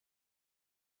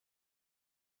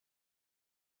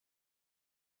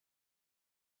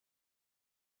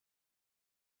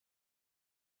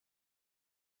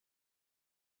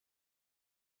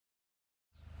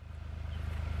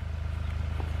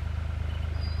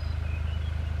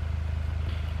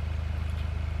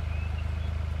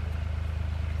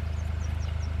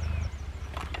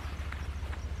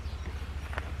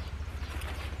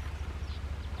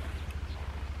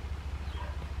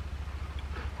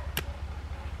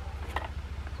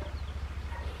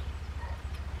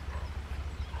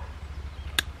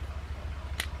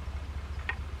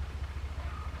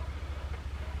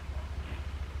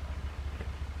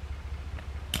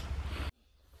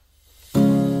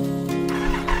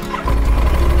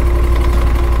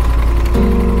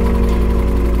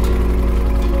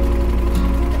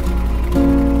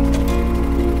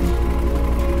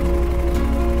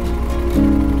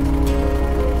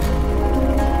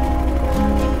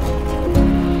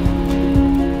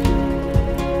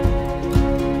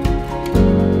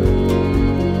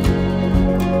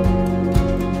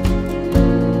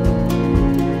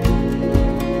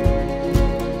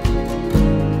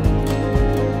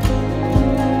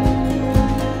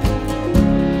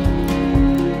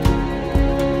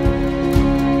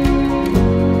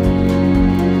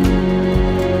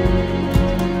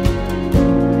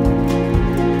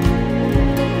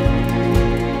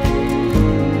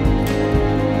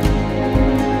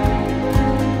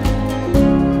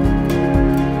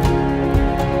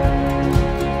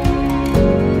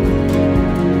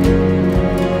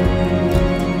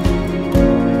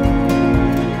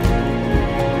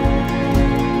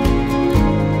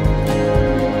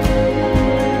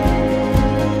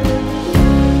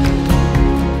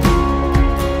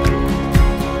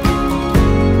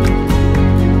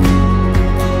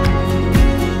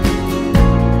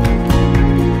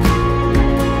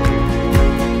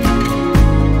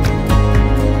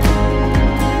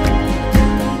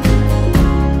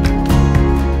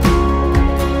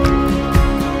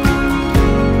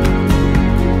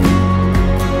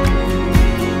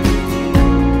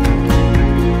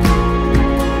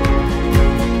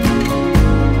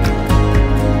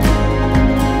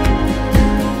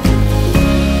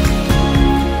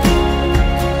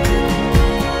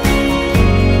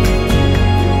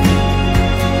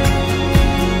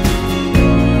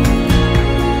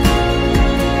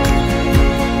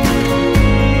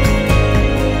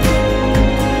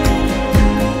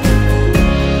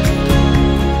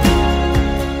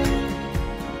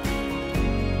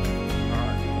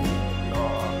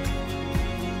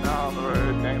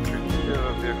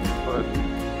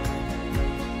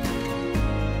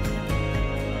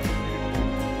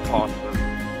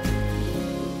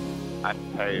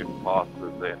I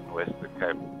passes in Western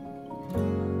Cape.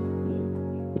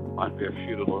 Might be a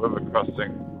few little river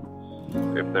crossings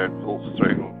if they're in full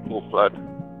swing, full flood,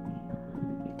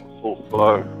 full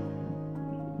flow.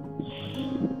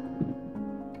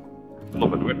 A little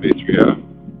bit windy through here.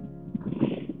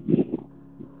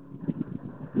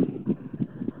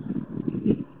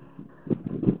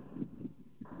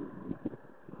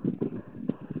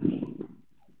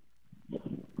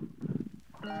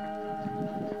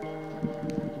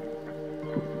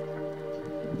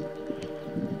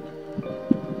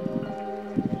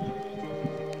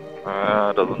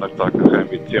 Doesn't look like there's going to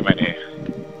be too many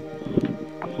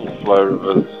full flow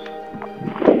rivers.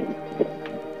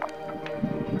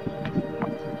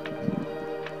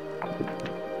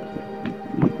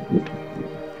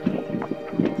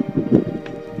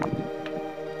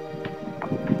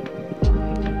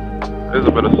 There's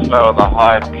a bit of snow on the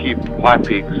high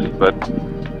peaks, but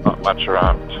not much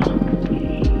around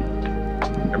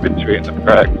in between the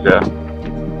crags, yeah.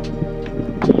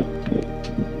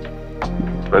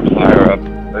 But higher up,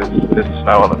 there's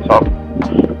snow on the top.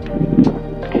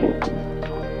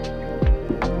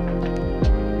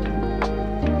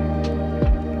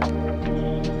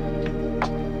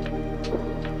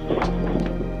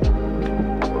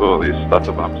 Oh, these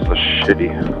stutter bumps are shitty.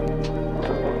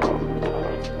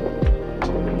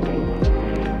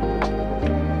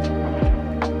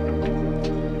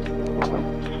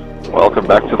 Welcome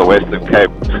back to the Western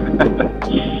Cape,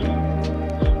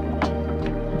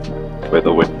 where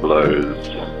the wind blows.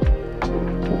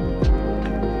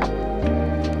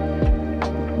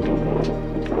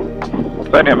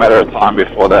 It's only a matter of time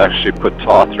before they actually put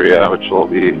tar through here, which will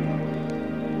be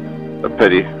a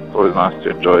pity. It's always nice to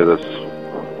enjoy this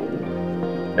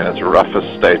in its roughest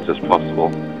state as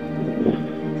possible.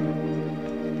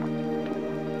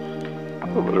 A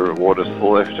little bit of water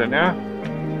still left in here.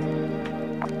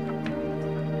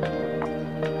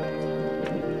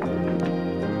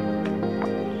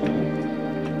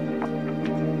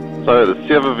 So the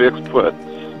Seweweekspoort,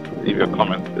 leave your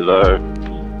comments below.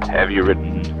 Have you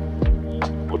ridden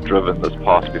or driven this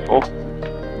pass before?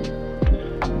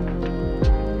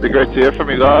 It'd be great to hear from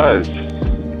you guys,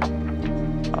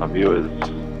 our viewers.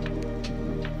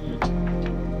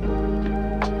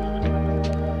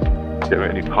 If you have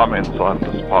any comments on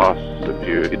this pass, if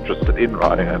you're interested in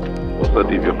riding it, also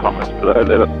leave your comments below,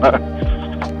 let us know.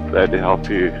 Glad to help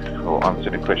you or answer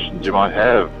any questions you might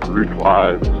have,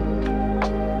 route-wise,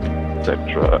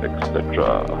 etc.,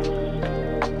 etc.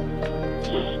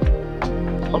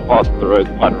 Some parts of the road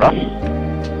are quite rough,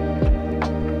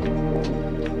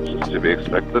 which is to be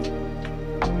expected.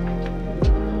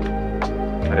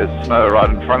 There's snow right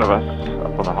in front of us,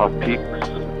 up on the high peaks.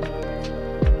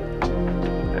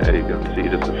 Yeah, you can see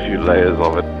just a few layers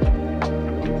of it.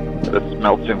 It's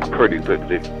melting pretty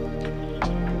quickly.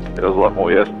 There was a lot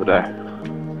more yesterday.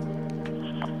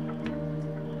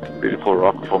 Beautiful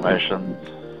rock formations.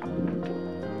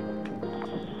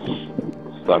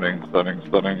 Stunning, stunning,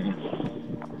 stunning.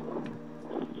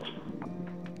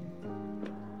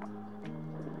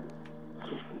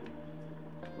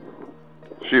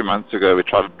 A few months ago we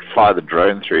tried to fly the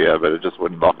drone through here, but it just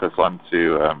wouldn't lock us on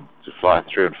to fly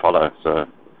through and follow. So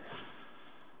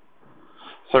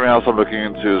something else I'm looking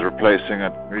into is replacing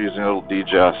it. We're using a little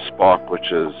DJI Spark,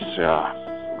 which is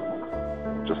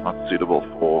just not suitable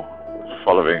for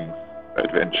following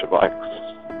adventure bikes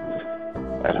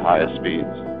at higher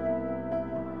speeds.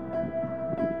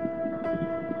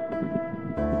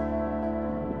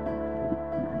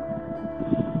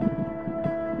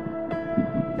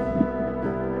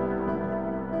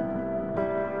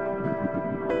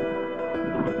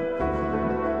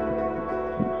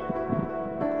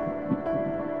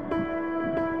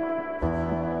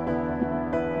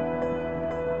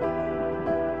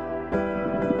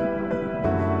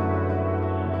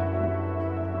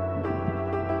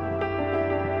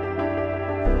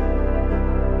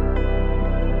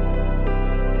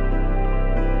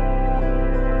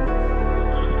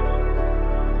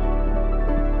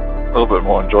 A little bit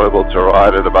more enjoyable to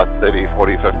ride at about 30,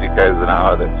 40, 50 k's an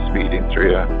hour than speeding through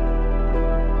here.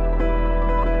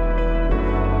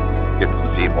 Get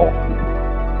to see more.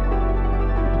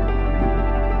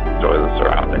 Enjoy the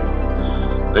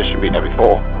surroundings. There should be no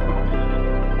before.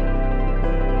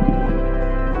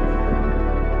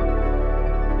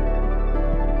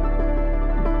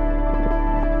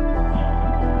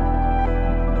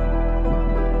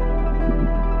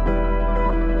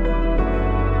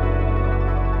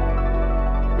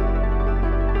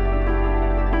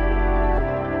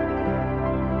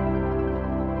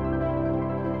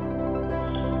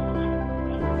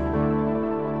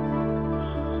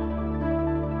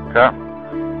 Okay.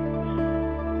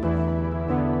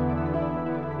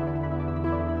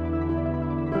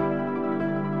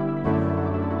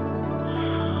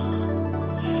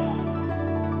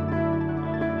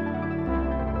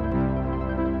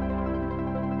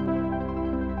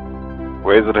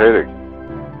 Where's it heading?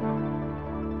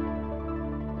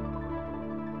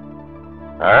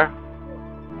 Huh?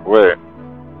 Where?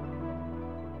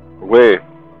 Where?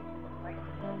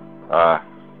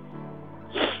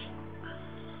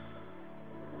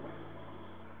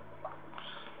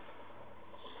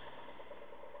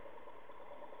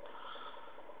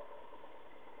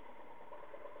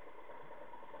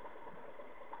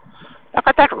 Look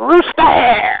at that rooster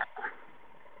hair!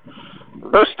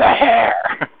 Rooster hair!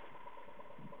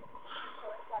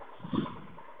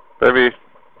 Baby,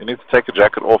 you need to take your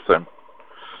jacket off then.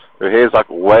 Your hair's like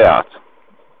way out.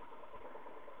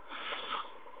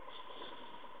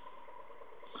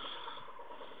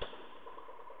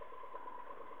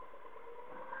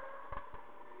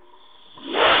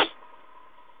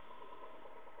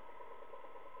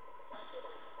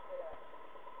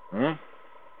 Hmm?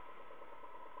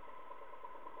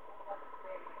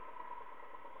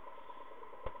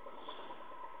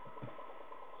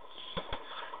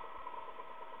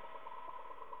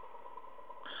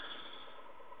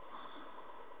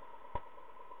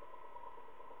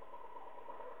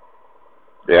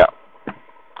 Yeah.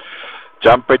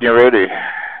 Jump when you're ready.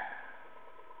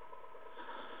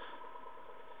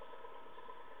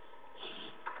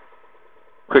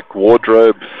 Quick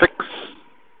wardrobe fix.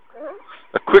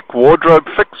 A quick wardrobe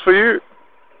fix for you.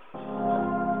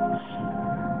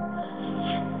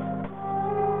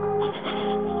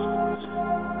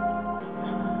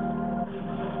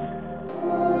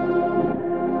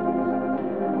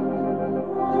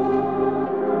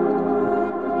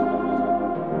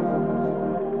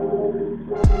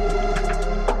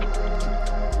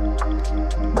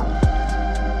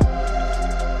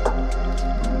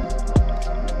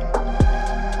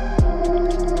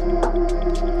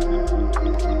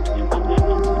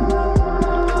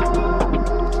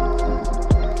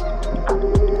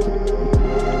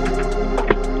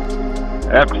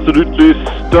 Absolutely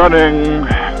stunning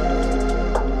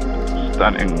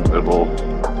little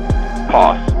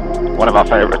pass. One of our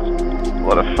favorites. A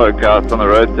lot of folk out on the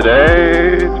road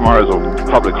today. Tomorrow's a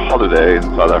public holiday in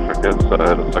South Africa, so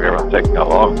it looks like everyone's taking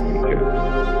along.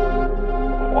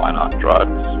 Why not drugs?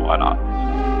 Why not?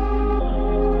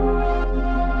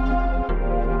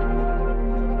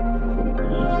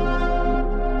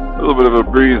 A little bit of a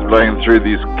breeze blowing through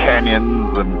these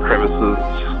canyons and crevices.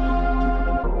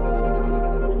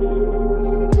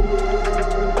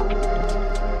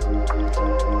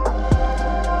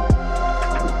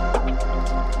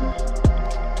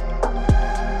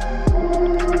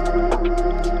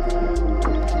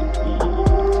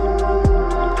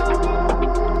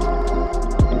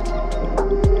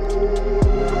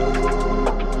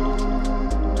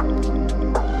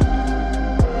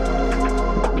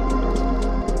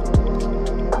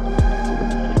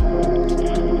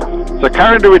 So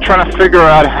currently we're trying to figure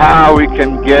out how we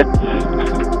can get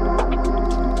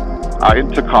our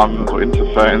intercoms or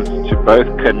interphones to both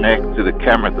connect to the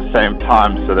camera at the same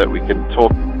time so that we can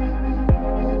talk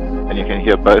and you can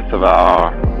hear both of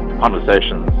our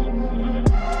conversations.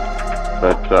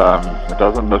 But it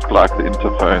doesn't look like the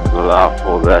interphones allow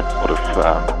for that sort of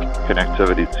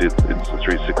connectivity to the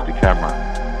Insta360 camera,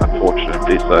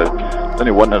 unfortunately. So it's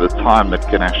only one at a time that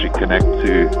can actually connect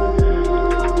to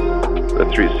the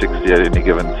 360 at any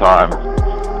given time.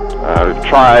 We've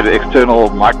tried external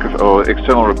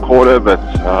external recorder, but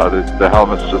the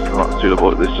helmet's just not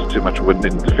suitable. There's just too much wind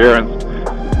interference,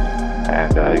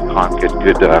 and you can't get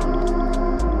good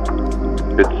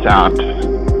sound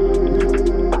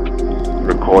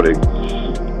recordings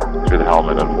through the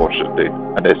helmet, unfortunately,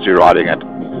 unless you're riding at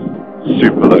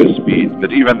super low speed.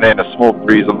 But even then, a small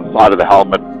breeze on the side of the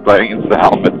helmet blowing into the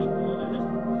helmet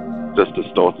just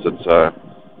distorts it. So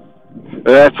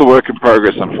that's a work in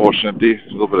progress, unfortunately.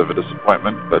 A little bit of a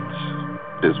disappointment, but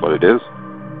it is what it is.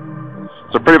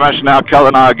 So pretty much now, Kel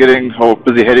and I are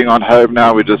busy heading on home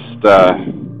now. We're just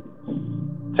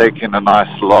taking a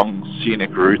nice long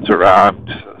scenic route around.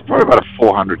 It's probably about a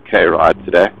 400k ride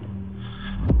today.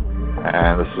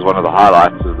 And this is one of the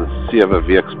highlights of the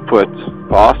Seweweekspoort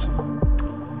Pass.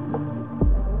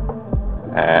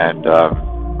 And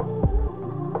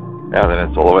yeah, then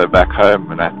it's all the way back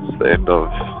home, and that's the end of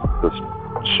this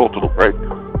short little break.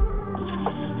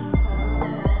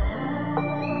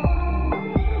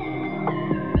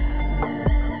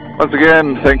 Once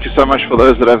again, thank you so much for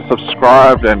those that have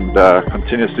subscribed and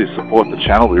continuously support the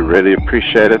channel. We really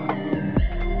appreciate it.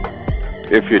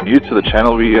 If you're new to the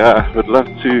channel, we would love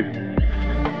to...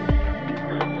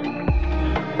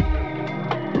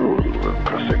 Ooh, I'm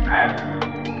crossing.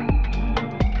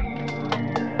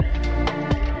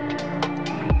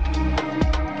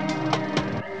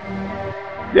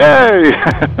 Yay!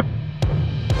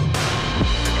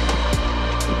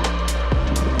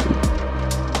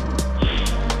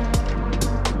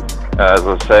 As I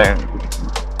was saying,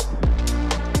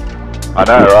 I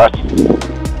know, right?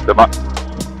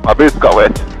 My boots got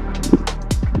wet.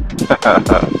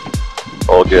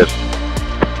 All good.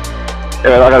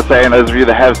 Anyway, like I was saying, those of you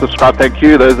that have subscribed, thank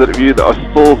you. Those of you that are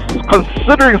still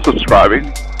considering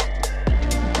subscribing,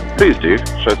 please do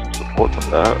show some support from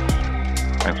there.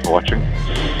 Thanks for watching.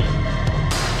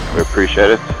 We appreciate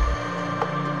it.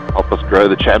 Help us grow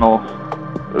the channel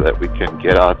so that we can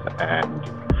get out and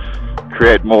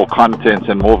create more content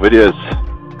and more videos.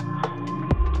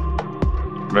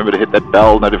 Remember to hit that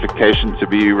bell notification to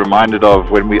be reminded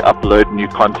of when we upload new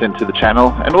content to the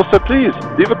channel. And also please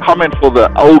leave a comment for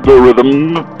the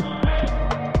algorithm.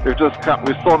 We're still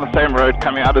on the same road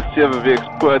coming out of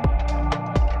Seweweekspoort,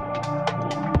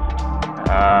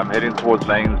 heading towards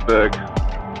Lanesburg.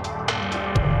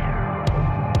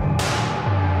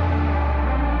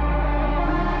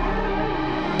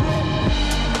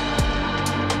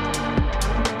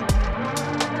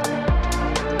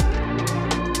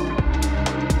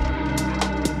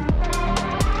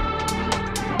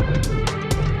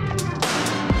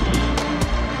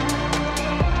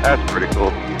 That's pretty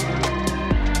cool.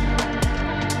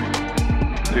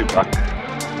 $2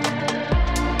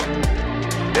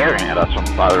 staring at us from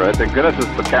the side of the road. Thank goodness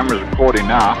the camera's recording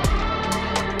now.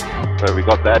 So we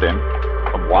got that in.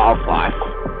 Some wildlife.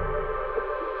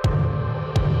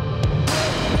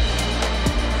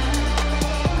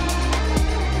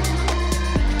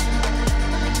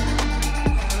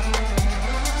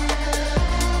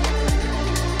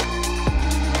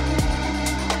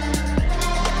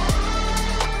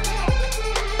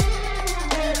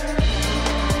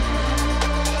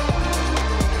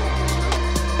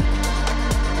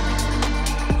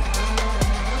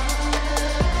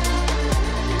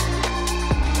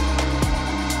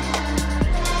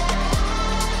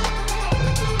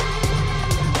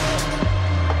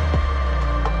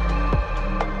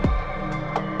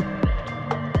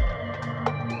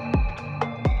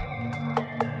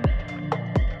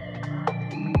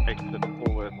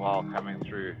 While coming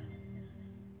through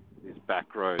these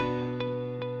back roads,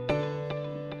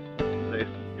 less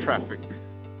traffic,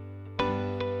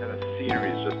 and the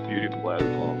scenery is just beautiful as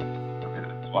well. I mean,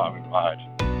 that's why we ride.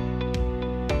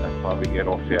 That's why we get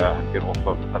off here, get off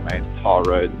of the main tar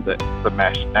roads, the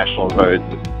national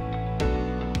roads,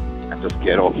 and just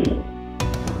get off.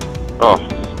 Oh,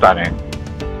 stunning.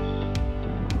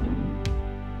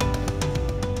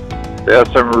 There are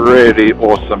some really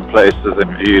awesome places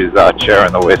and views out here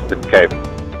in the Western Cape.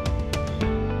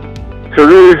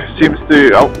 Karoo seems to,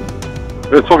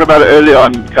 we were talking about it earlier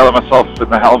on, Kel and myself in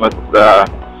the helmet.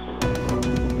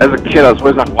 As a kid I was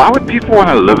always like, why would people want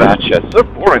to live out here? It's so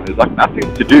boring, there's like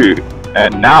nothing to do.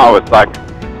 And now it's like,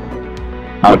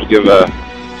 I'd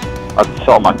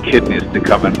sell my kidneys to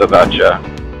come and live out here.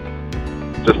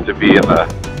 Just to be in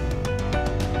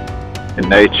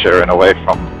nature and away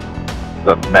from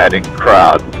the madding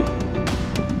crowds.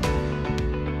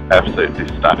 Absolutely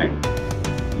stunning.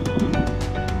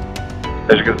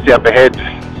 As you can see up ahead,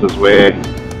 this is where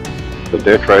the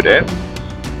dirt road ends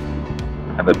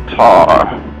and the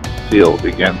tar seal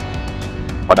begins.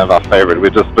 One of our favorite. We're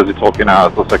just busy talking now.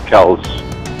 It's also Kel's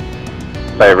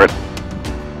favorite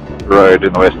road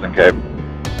in the Western Cape.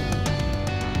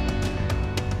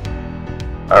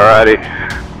 Alrighty.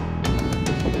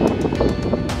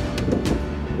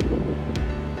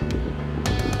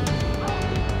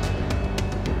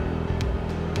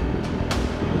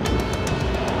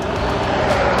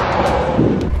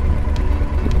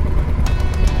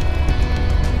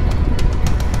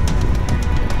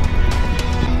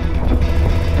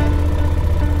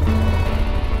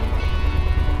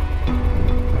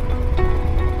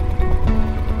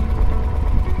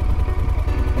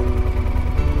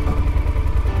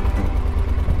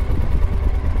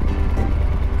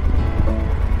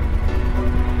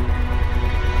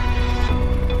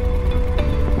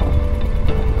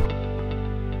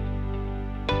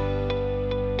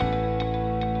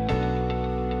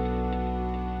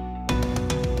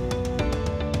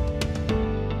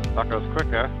 That goes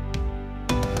quicker.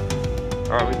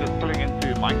 Alright, we're just pulling into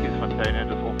Mikey's container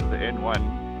just off of the N1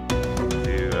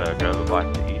 to grab a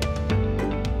bite to eat.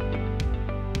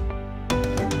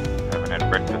 Haven't had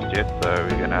breakfast yet, so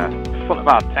we're gonna fill up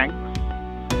our tanks,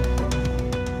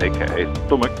 aka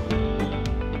stomachs,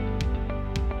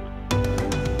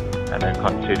 and then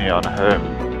continue on home.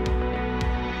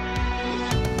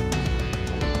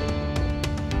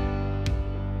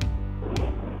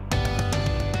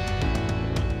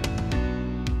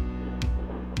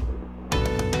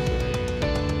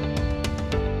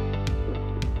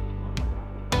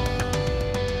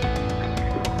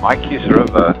 Mikey's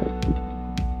River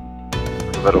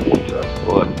is a a bit of water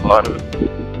still inside of it.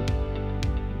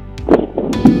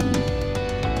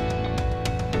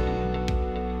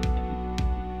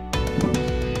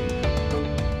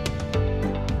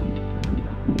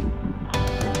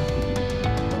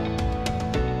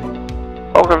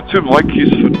 Welcome to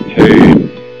Seweweekspoort.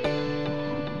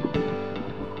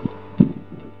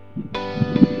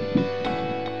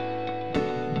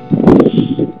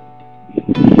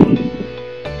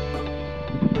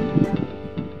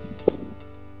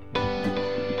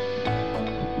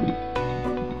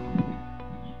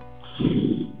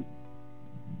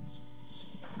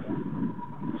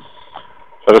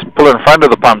 So just pull in front of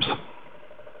the pumps.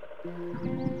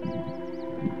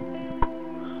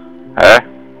 Hey?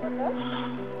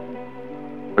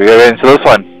 We go into this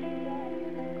one.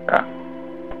 Yeah.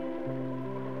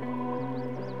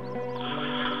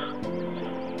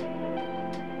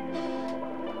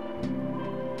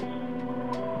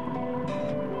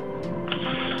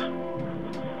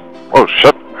 Oh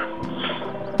shit.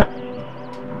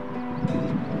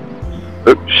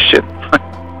 Oh shit.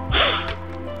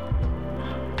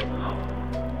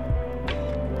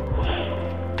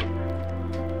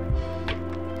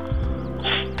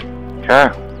 Okay.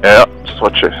 Yeah, just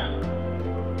watch it.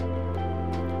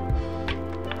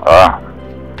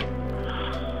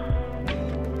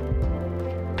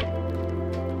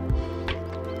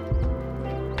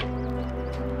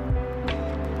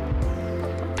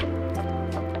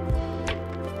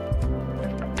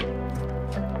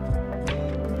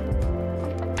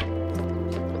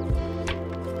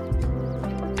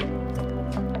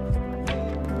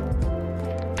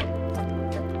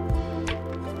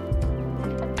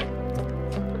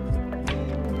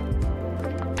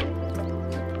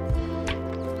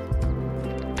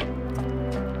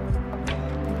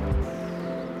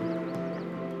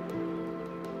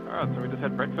 So we just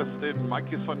had breakfast in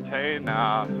Mikey's Fontaine,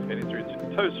 heading through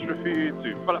to Toast Review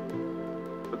to fill up,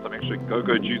 put some extra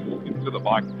go-go juice into the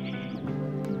bike,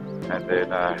 and then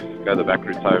go the back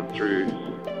routes home through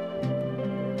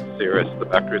Ceres, the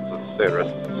back routes of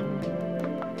Ceres.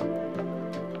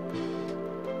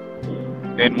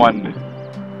 N1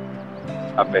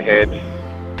 up ahead.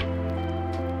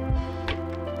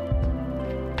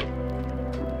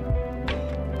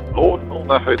 Lord, oh,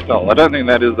 the hotel. I don't think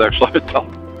that is the actual hotel.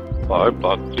 I hope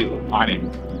not. Jesus, tiny.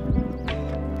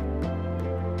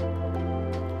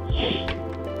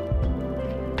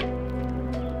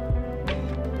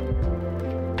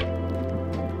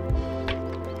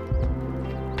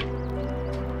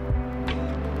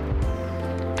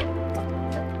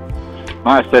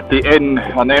 Nice, at the end,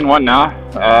 on the N1 now,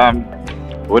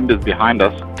 wind is behind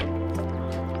us.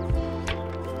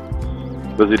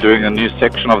 Busy doing a new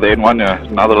section of the N1,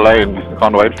 another lane,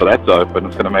 can't wait for that to open.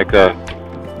 It's going to make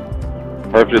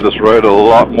hopefully this road a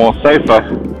lot more safer.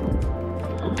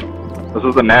 This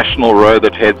is the national road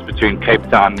that heads between Cape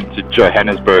Town to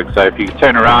Johannesburg, so if you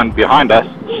turn around behind us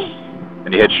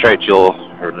and you head straight, you'll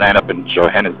land up in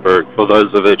Johannesburg, for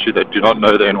those of you that do not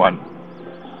know the N1.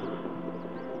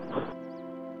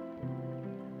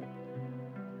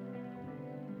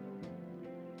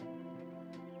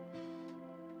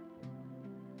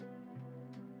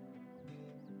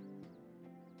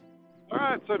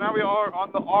 Alright, so now we are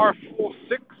on the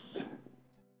R46,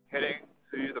 heading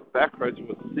to the back roads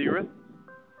with Ceres.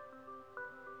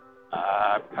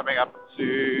 Coming up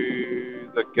to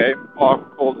the game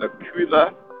park called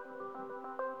Akula.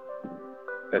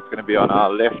 That's going to be on our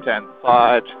left-hand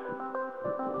side.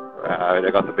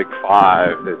 They got the big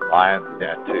 5, there's lions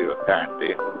there too,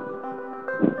 apparently.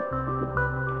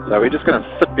 So we're just going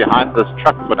to sit behind this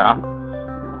truck for now,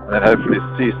 and then hopefully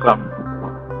see some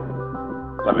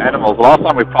animals. Last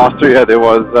time we passed through here, there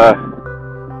was a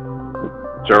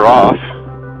giraffe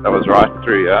that was right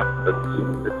through here.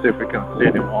 Let's see if we can see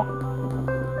any more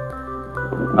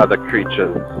other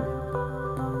creatures.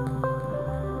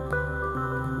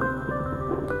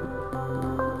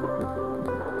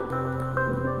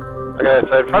 Okay,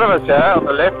 so in front of us here, on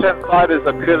the left-hand side is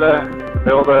a cooler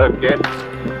where all the guests,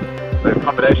 the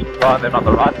accommodations are, and then on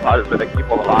the right side is where they keep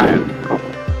all the lions.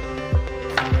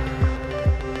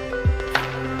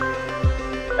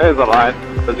 There's a lion,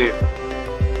 busy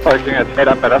poking its head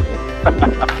up at us.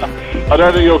 I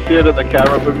don't think you'll see it in the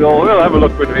camera, but we'll have a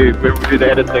look when we do the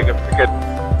editing, if we can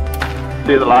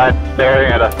see the lion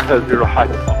staring at us as we ride.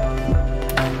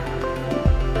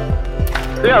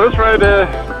 So yeah, this road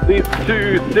leads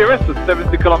to Ceres. It's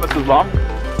 70 kilometers long.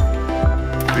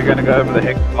 We're going to go over the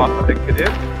Hexagon, I think it is.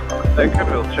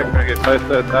 We'll check when we get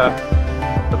closer.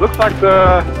 And, it looks like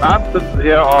the mountains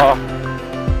here are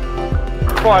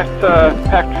quite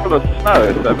packed full of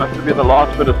snow, so it must have been the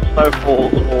last bit of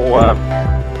snowfalls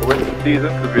for the winter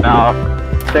season because we're now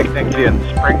technically in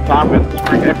springtime, in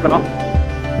spring equinox.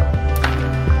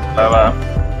 So,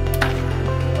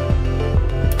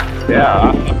 yeah,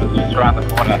 our summer's just around the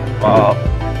corner while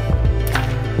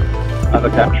other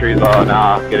countries are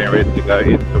now getting ready to go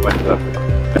into winter.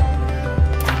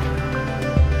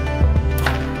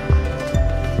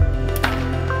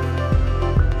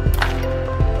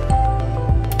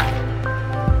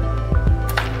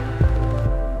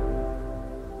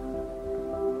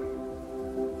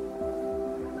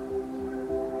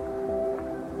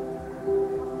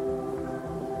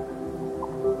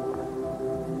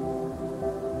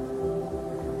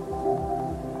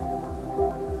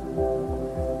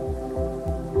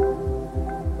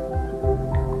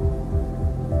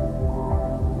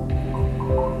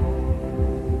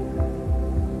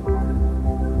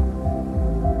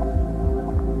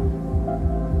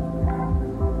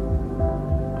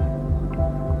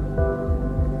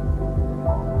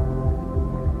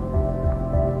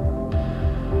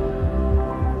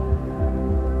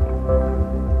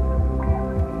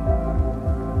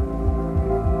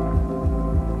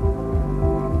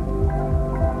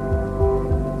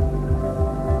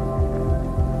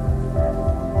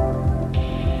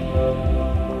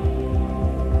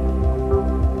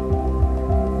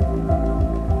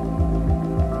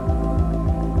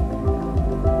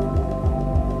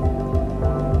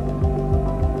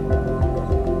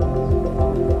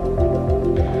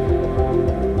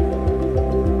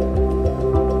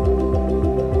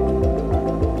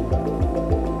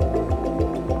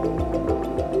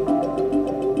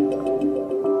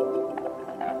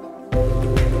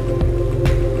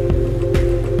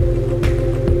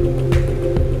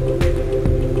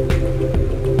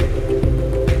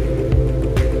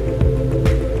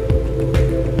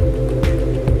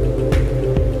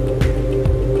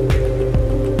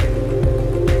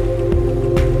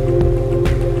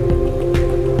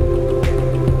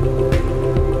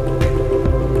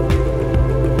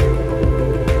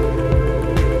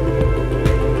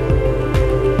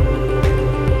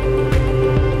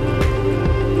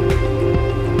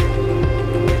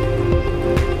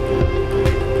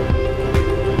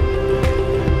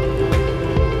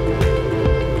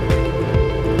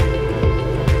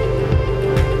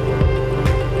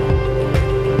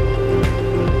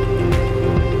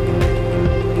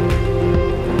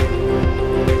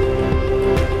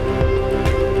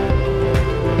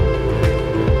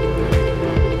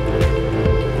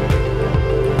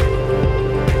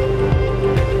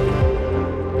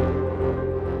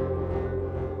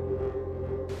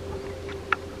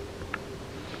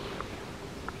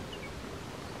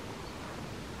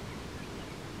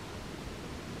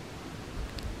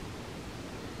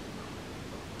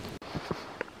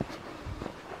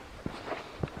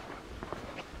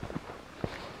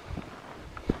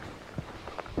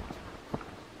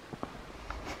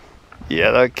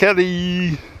 Hello,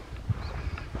 Kelly.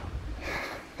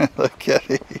 Hello,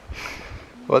 Kelly.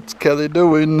 What's Kelly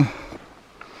doing?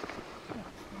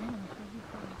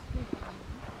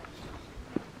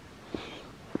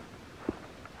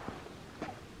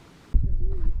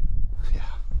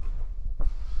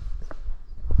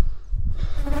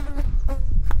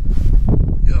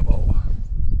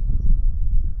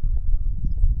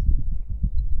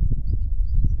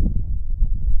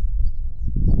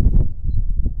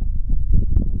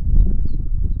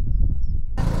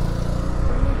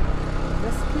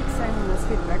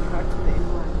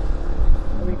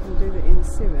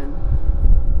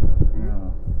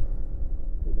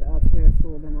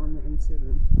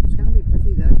 It's going to be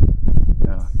busy though.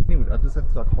 Yeah. Anyway, I just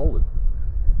have to like hold it.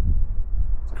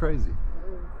 It's crazy.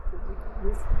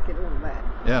 Let's get all of that.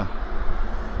 Yeah.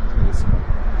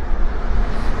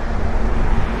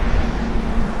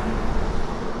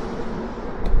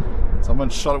 Someone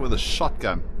shot it with a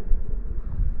shotgun.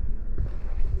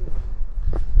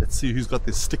 Let's see who's got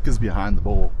their stickers behind the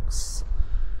box.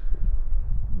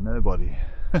 Nobody.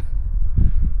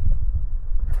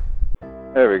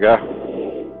 There we go.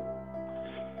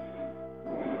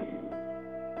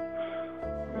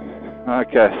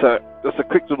 Okay, so just a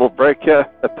quick little break here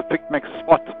at the picnic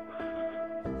spot.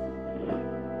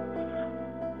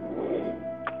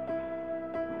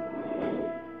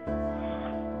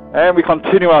 And we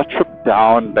continue our trip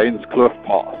down Bainskloof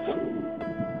Pass.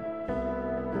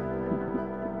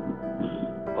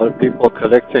 A lot of people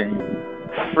collecting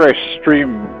fresh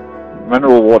stream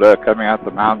mineral water coming out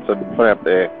the mountain, putting up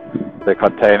their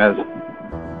containers.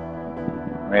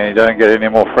 I mean, you don't get any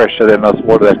more fresher than this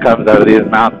water that comes out of these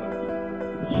mountains.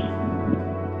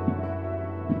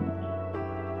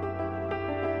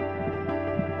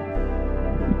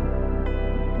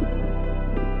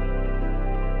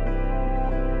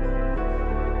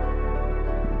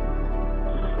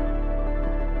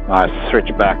 Nice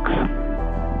switchbacks.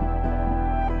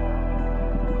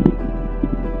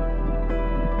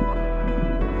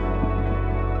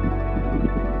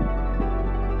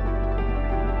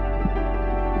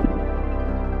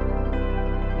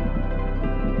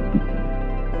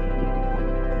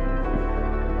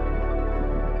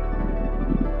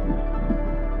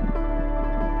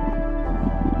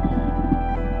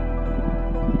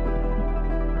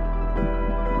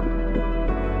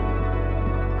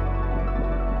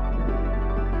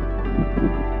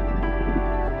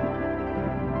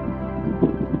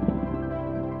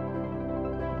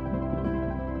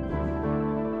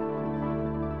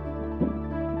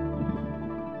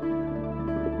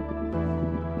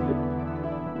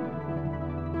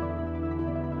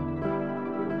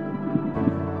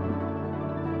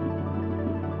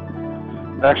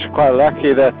 Actually quite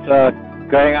lucky that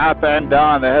going up and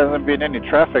down there hasn't been any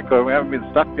traffic, or we haven't been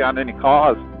stuck behind any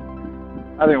cars.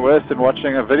 Nothing worse than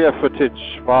watching a video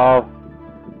footage while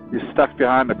you're stuck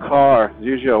behind a car,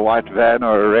 usually a white van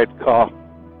or a red car.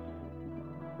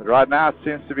 But right now it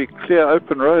seems to be clear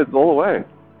open roads all the way.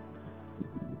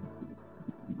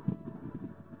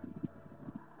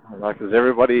 Like, is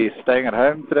everybody staying at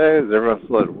home today? Is everyone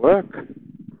still at work?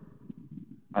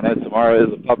 I know tomorrow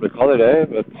is a public holiday,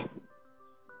 but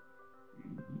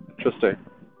interesting.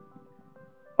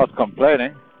 Not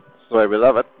complaining. That's the way we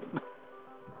love it.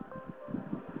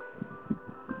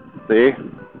 See?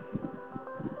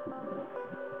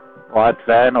 White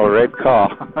van or red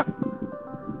car.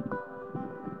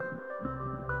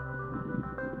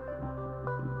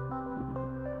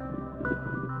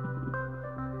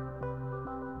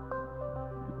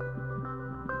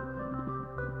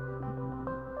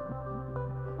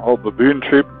 Old baboon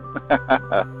troop.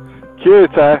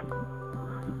 Cute, eh?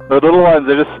 The little ones,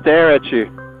 they just stare at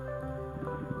you.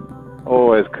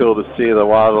 Always cool to see the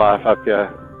wildlife up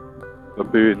here.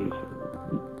 Baboons.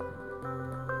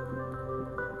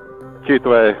 Cute the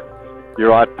way you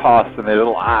ride past and their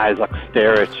little eyes like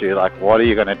stare at you, like, what are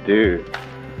you gonna do?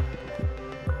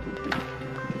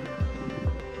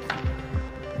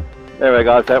 Anyway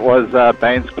guys, that was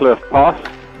Bainskloof Pass.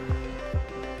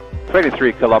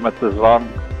 23 kilometers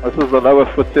long. This is the lower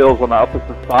foothills on the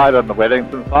opposite side, on the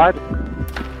Wellington side.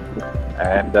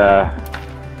 And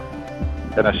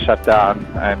gonna shut down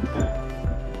and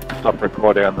stop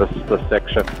recording on this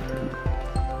section.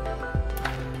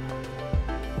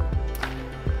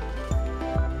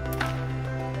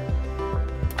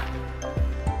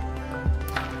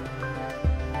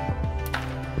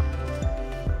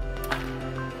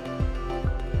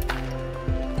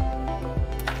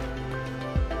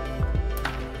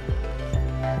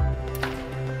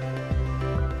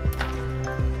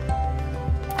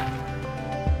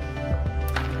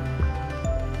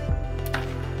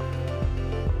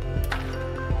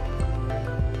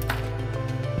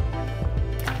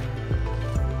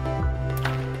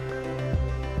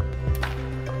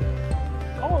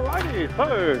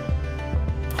 So,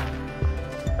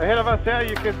 ahead of us here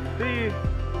you can see,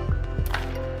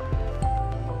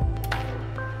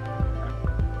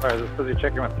 sorry, I was busy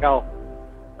checking with Kel.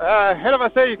 Ahead of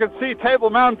us here you can see Table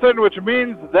Mountain, which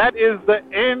means that is the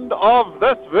end of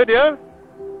this video.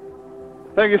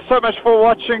 Thank you so much for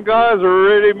watching guys, it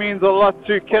really means a lot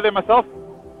to Kel and myself.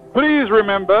 Please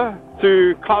remember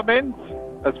to comment,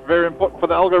 that's very important for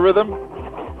the algorithm.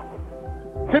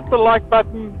 Hit the like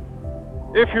button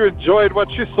if you enjoyed what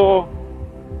you saw.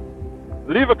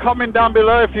 Leave a comment down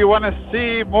below if you want to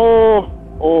see more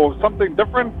or something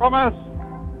different from us.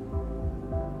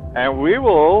 And we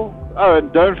will, oh,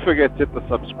 and don't forget to hit the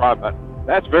subscribe button.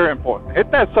 That's very important.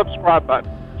 Hit that subscribe button.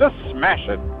 Just smash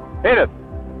it. Hit it.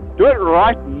 Do it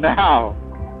right now.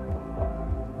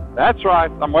 That's right.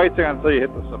 I'm waiting until you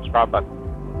hit the subscribe button.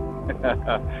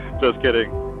 Just kidding.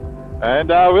 And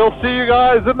we'll see you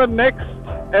guys in the next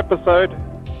episode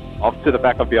of To the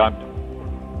Back of Beyond.